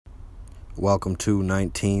Welcome to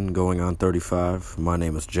 19 going on 35. My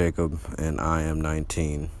name is Jacob and I am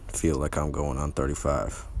 19. Feel like I'm going on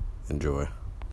 35. Enjoy.